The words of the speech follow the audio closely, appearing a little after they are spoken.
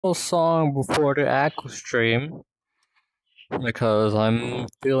little song before the actual stream because I'm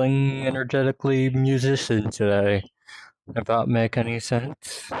feeling energetically musician today. If that make any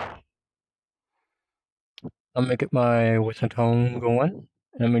sense. Let me get my whistle tone going.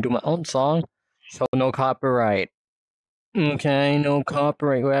 Let me do my own song. So no copyright. Okay, no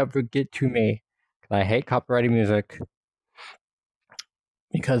copyright will ever get to me. I hate copyrighted music.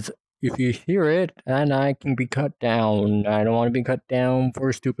 Because if you hear it, then I can be cut down. I don't want to be cut down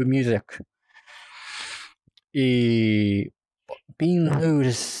for stupid music. Being rude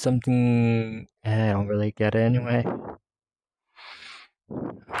is something I don't really get it anyway.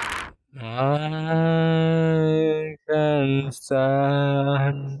 I can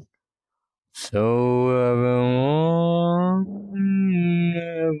stand so everyone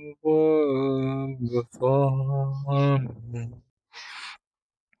never before me.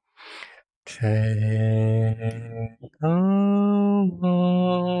 Take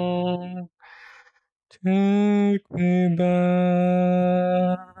on, take me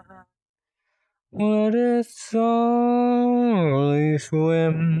back. Let it slowly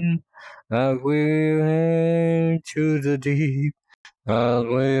swim as we head to the deep, as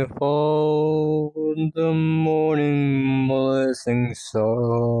we fold the morning blessing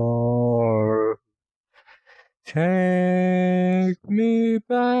star. Take me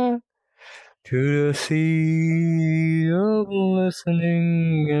back to the sea of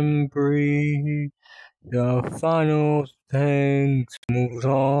listening and breathe. The final thanks moves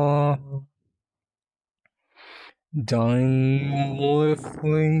on. Dying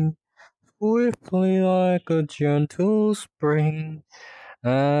swiftly like a gentle spring,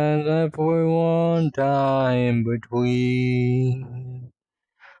 and everyone die in between.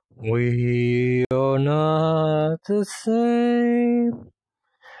 We are not the same,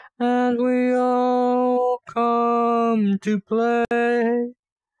 and we all come to play.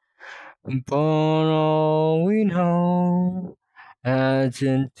 But all we know, as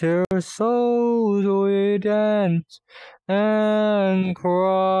into our souls we dance and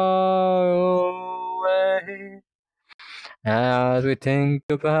cry away, as we think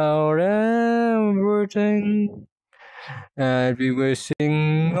about everything, as we were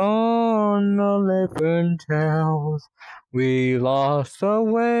singing on our different tales. We lost our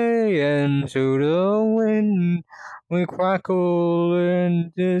way into the wind, we crackle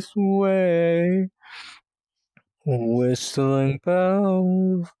in this way. Whistling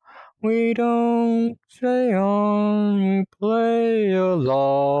bells, we don't stay on, we play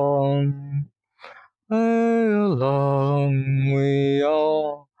along. Play along, we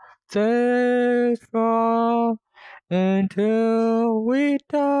all stay strong until we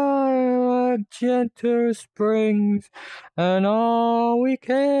die like gentle springs, and all we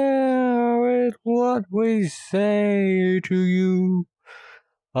care is what we say to you.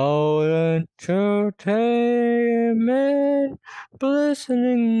 Our entertainment,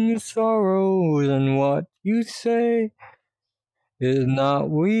 listening sorrows, and what you say is not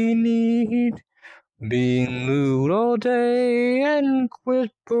we need. Being lewd all day and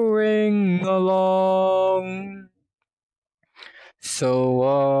whispering along. So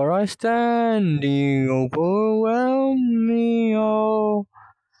are I standing, overwhelm me, all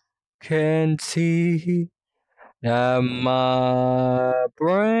can see that my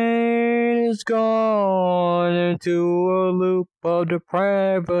brain is gone into a loop of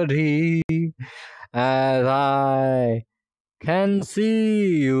depravity, as I can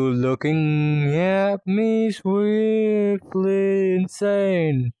see you looking at me swiftly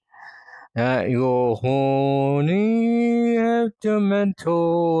insane, at your horny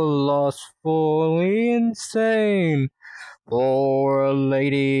mental lost fully insane. For a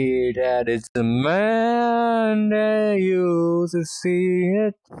lady that is the man that you to see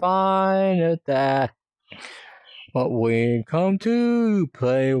it fine at that. But we come to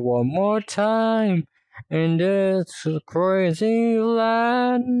play one more time in this crazy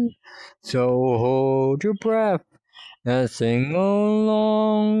land. So hold your breath and sing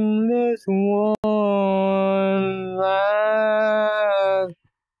along this one last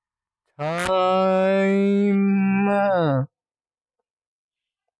time.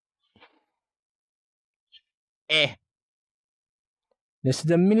 This is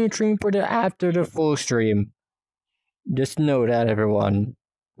the mini stream for the after the full stream. Just know that, everyone.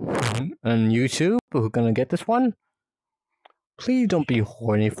 On YouTube, who's gonna get this one? Please don't be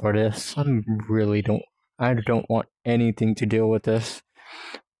horny for this. I don't want anything to deal with this.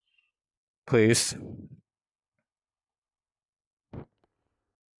 Please.